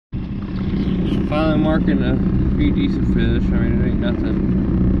Finally marking a few decent fish. I mean, it ain't nothing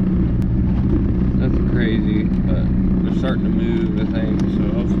crazy, but they're starting to move, I think. So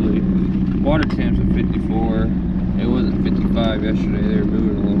hopefully, water temp's at 54. It wasn't 55 yesterday. They were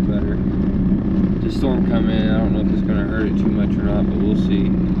moving a little better. The storm coming in, I don't know if it's gonna hurt it too much or not, but we'll see.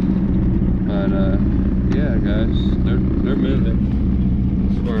 But yeah, guys, they're moving.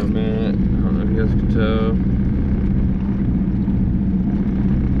 That's where I'm at. I don't know if you guys can tell.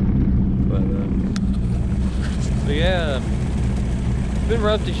 But yeah, it's been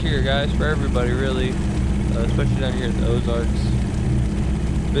rough this year, guys, for everybody, really, especially down here at the Ozarks.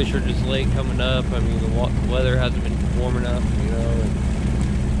 Fish are just late coming up. I mean, the weather hasn't been warm enough, you know.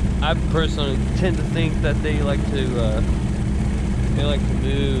 And I personally tend to think that they like to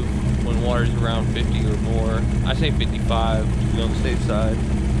move when water's around 50 or more. I say 55 to be on the safe side,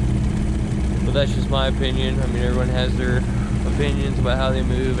 but that's just my opinion. I mean, everyone has their opinions about how they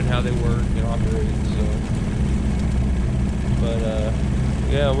move and how they work and operate. So. But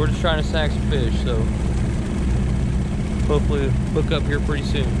yeah, we're just trying to snag some fish, so hopefully hook up here pretty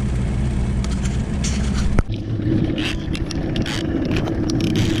soon.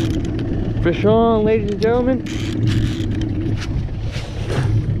 Fish on, ladies and gentlemen.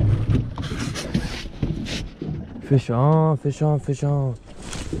 Fish on, fish on, fish on.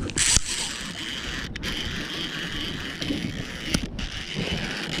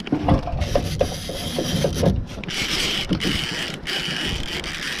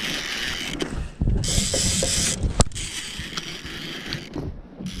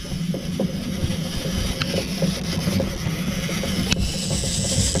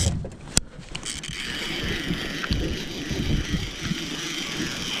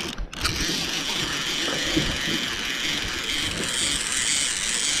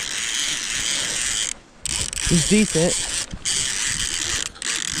 He's decent.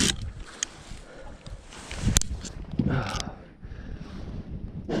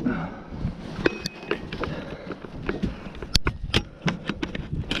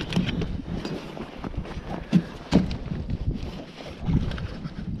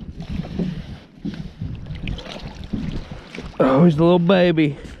 Oh, he's a little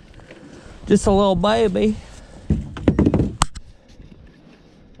baby. Just a little baby.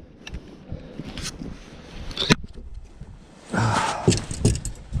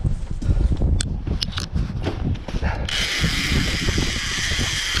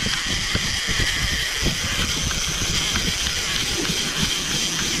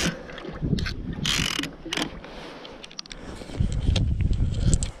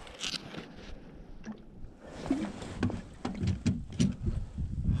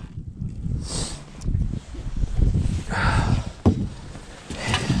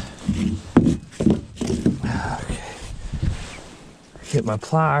 Get my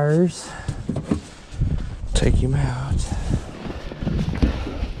pliers, take him out.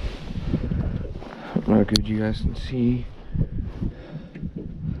 I don't know how good you guys can see.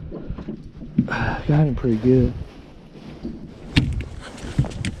 Got him pretty good.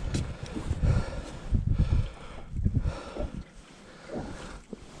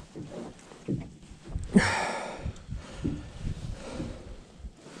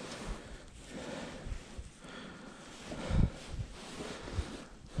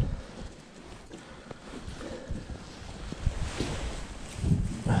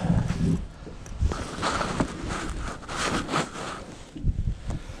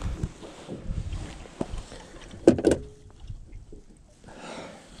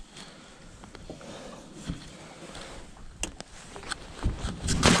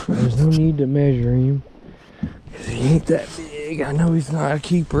 There's no need to measure him because he ain't that big. I know he's not a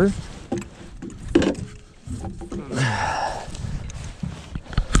keeper.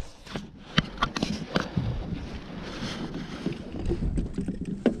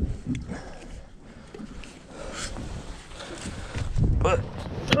 But,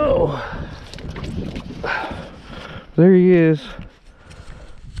 oh, there he is.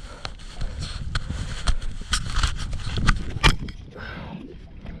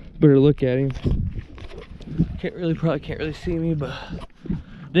 Better look at him. Probably can't really see me, but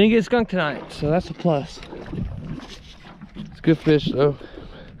didn't get skunked tonight, so that's a plus. It's good fish though.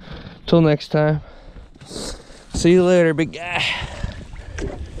 Till next time. See you later, big guy.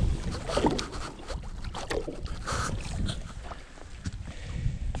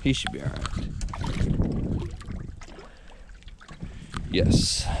 He should be alright.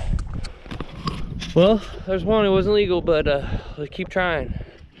 Yes. Well, there's one. It wasn't legal, but let's keep trying.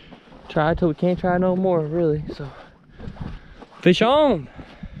 Try till we can't try no more, really. So, fish on.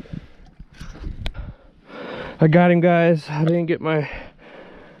 I got him, guys. I didn't get my.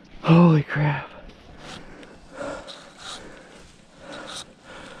 Holy crap!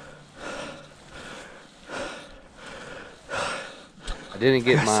 Didn't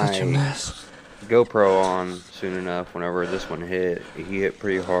get my such a mess. GoPro on soon enough. Whenever this one hit, he hit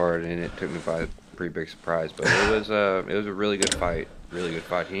pretty hard, and it took me by a pretty big surprise. But it was a really good fight. Really good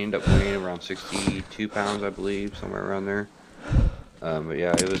fight. He ended up weighing around 62 pounds, I believe, somewhere around there. But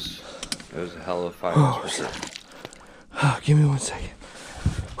yeah, it was a hell of a fight. Oh, for sure. Oh, give me 1 second.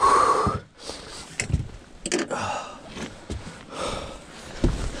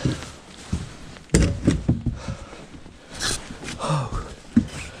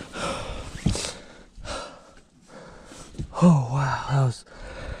 Oh wow, that was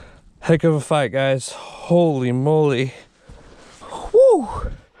a heck of a fight, guys. Holy moly. Woo!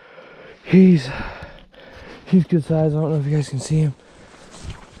 He's good size. I don't know if you guys can see him.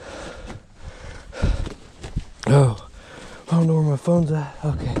 Oh, I don't know where my phone's at.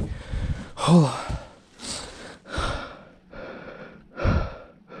 Okay, hold on.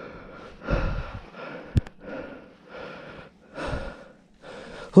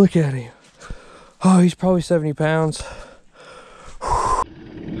 Look at him. Oh, he's probably 70 pounds.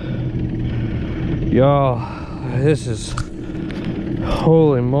 Y'all, this is,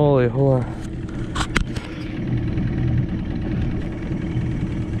 holy moly, hold on.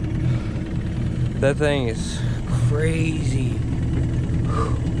 That thing is crazy.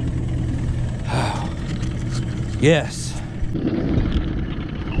 Yes.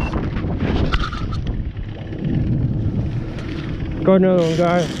 Got another one,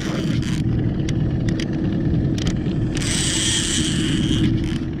 guys.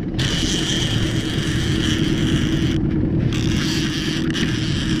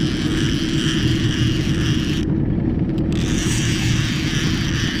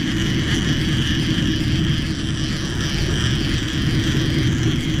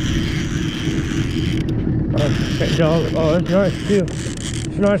 Oh, that's nice too. It's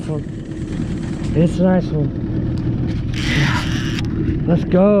a nice one. It's a nice one. Yeah. Let's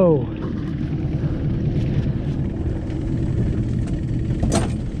go.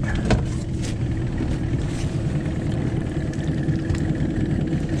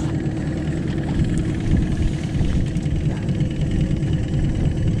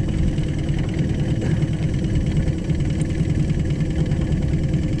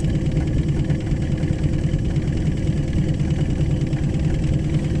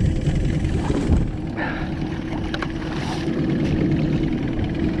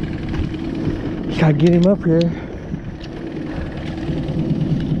 Gotta get him up here.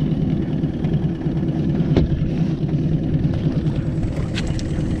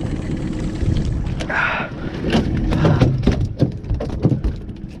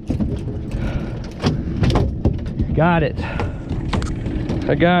 Got it.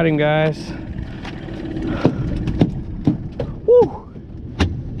 I got him, guys. Woo!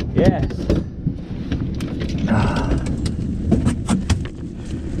 Yes.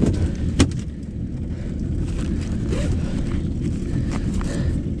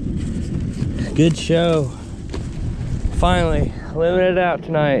 Good show. Finally, living it out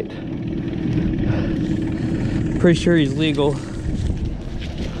tonight. Pretty sure he's legal.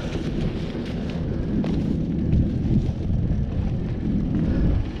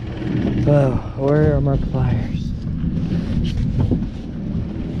 Oh, where are my pliers?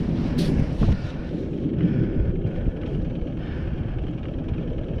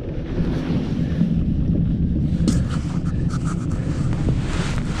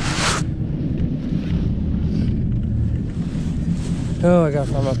 Oh, I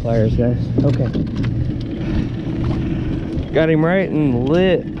gotta find my pliers, guys. Okay. Got him right in the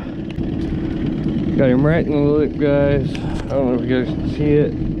lip. Got him right in the lip, guys. I don't know if you guys can see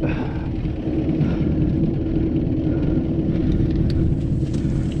it.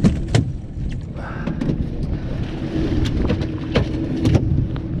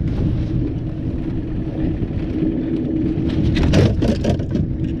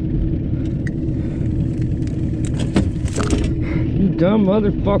 Dumb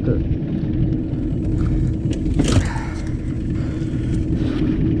motherfucker.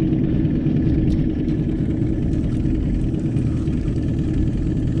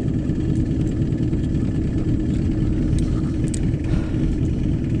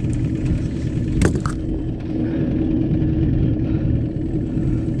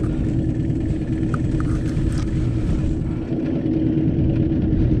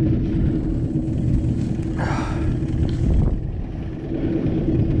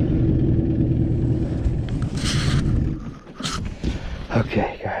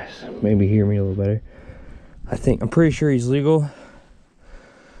 Okay, guys, maybe hear me a little better. I'm pretty sure he's legal,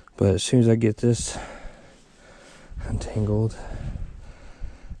 but as soon as I get this untangled,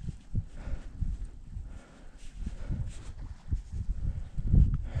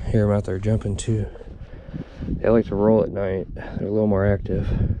 Hear them out there jumping too. They like to roll at night. They're a little more active.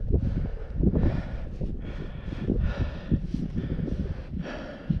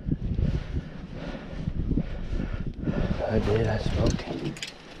 I smoked.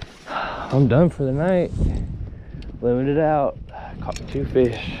 I'm done for the night. Limited out. Caught 2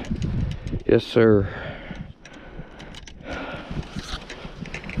 fish. Yes, sir.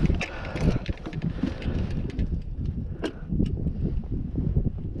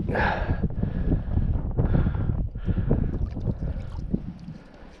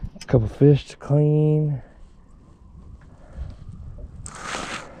 Couple fish to clean.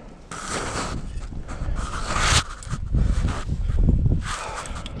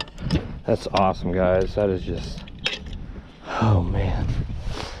 That's awesome, guys. That is just, oh man.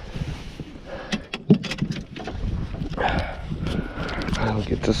 I'll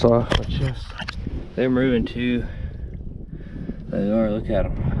get this off my chest. They're moving too. They are, look at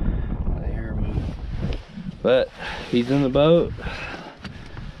them. They are moving. But he's in the boat.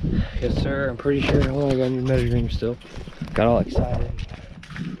 Yes, sir. I'm pretty sure. Oh, I got a new measuring still. Got all excited.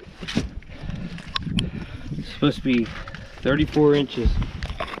 It's supposed to be 34 inches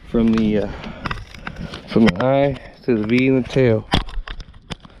from the eye to the V in the tail.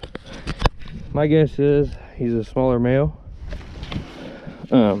 My guess is he's a smaller male.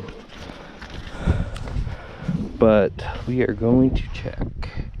 But we are going to check.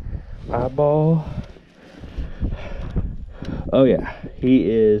 Eyeball. Oh yeah, he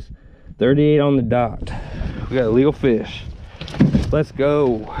is 38 on the dot. We got a legal fish. Let's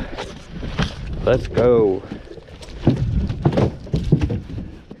go. Let's go.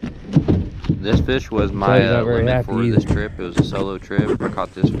 This fish was my limit for this trip. It was a solo trip. I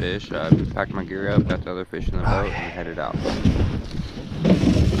caught this fish. I packed my gear up, got the other fish in the boat, and headed out.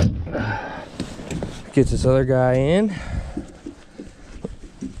 Get this other guy in.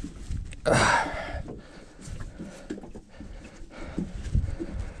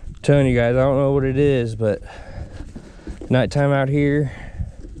 Telling you guys, I don't know what it is, but nighttime out here,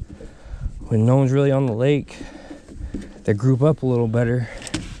 when no one's really on the lake, they group up a little better.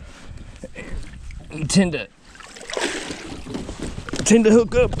 You tend to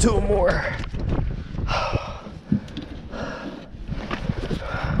hook up to them more.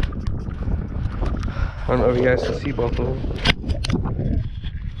 I don't know if you guys can see both of them.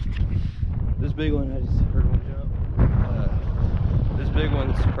 This big one, I just heard one jump. This big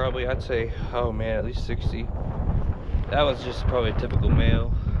one's probably, I'd say, oh man, at least 60. That one's just probably a typical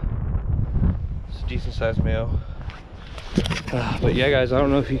male. It's a decent sized male. But yeah, guys, I don't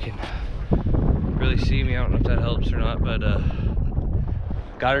know if you can really see me. I don't know if that helps or not, but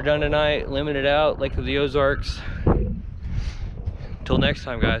got her done tonight. Limited out, Lake of the Ozarks. Until next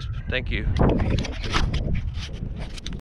time, guys. Thank you.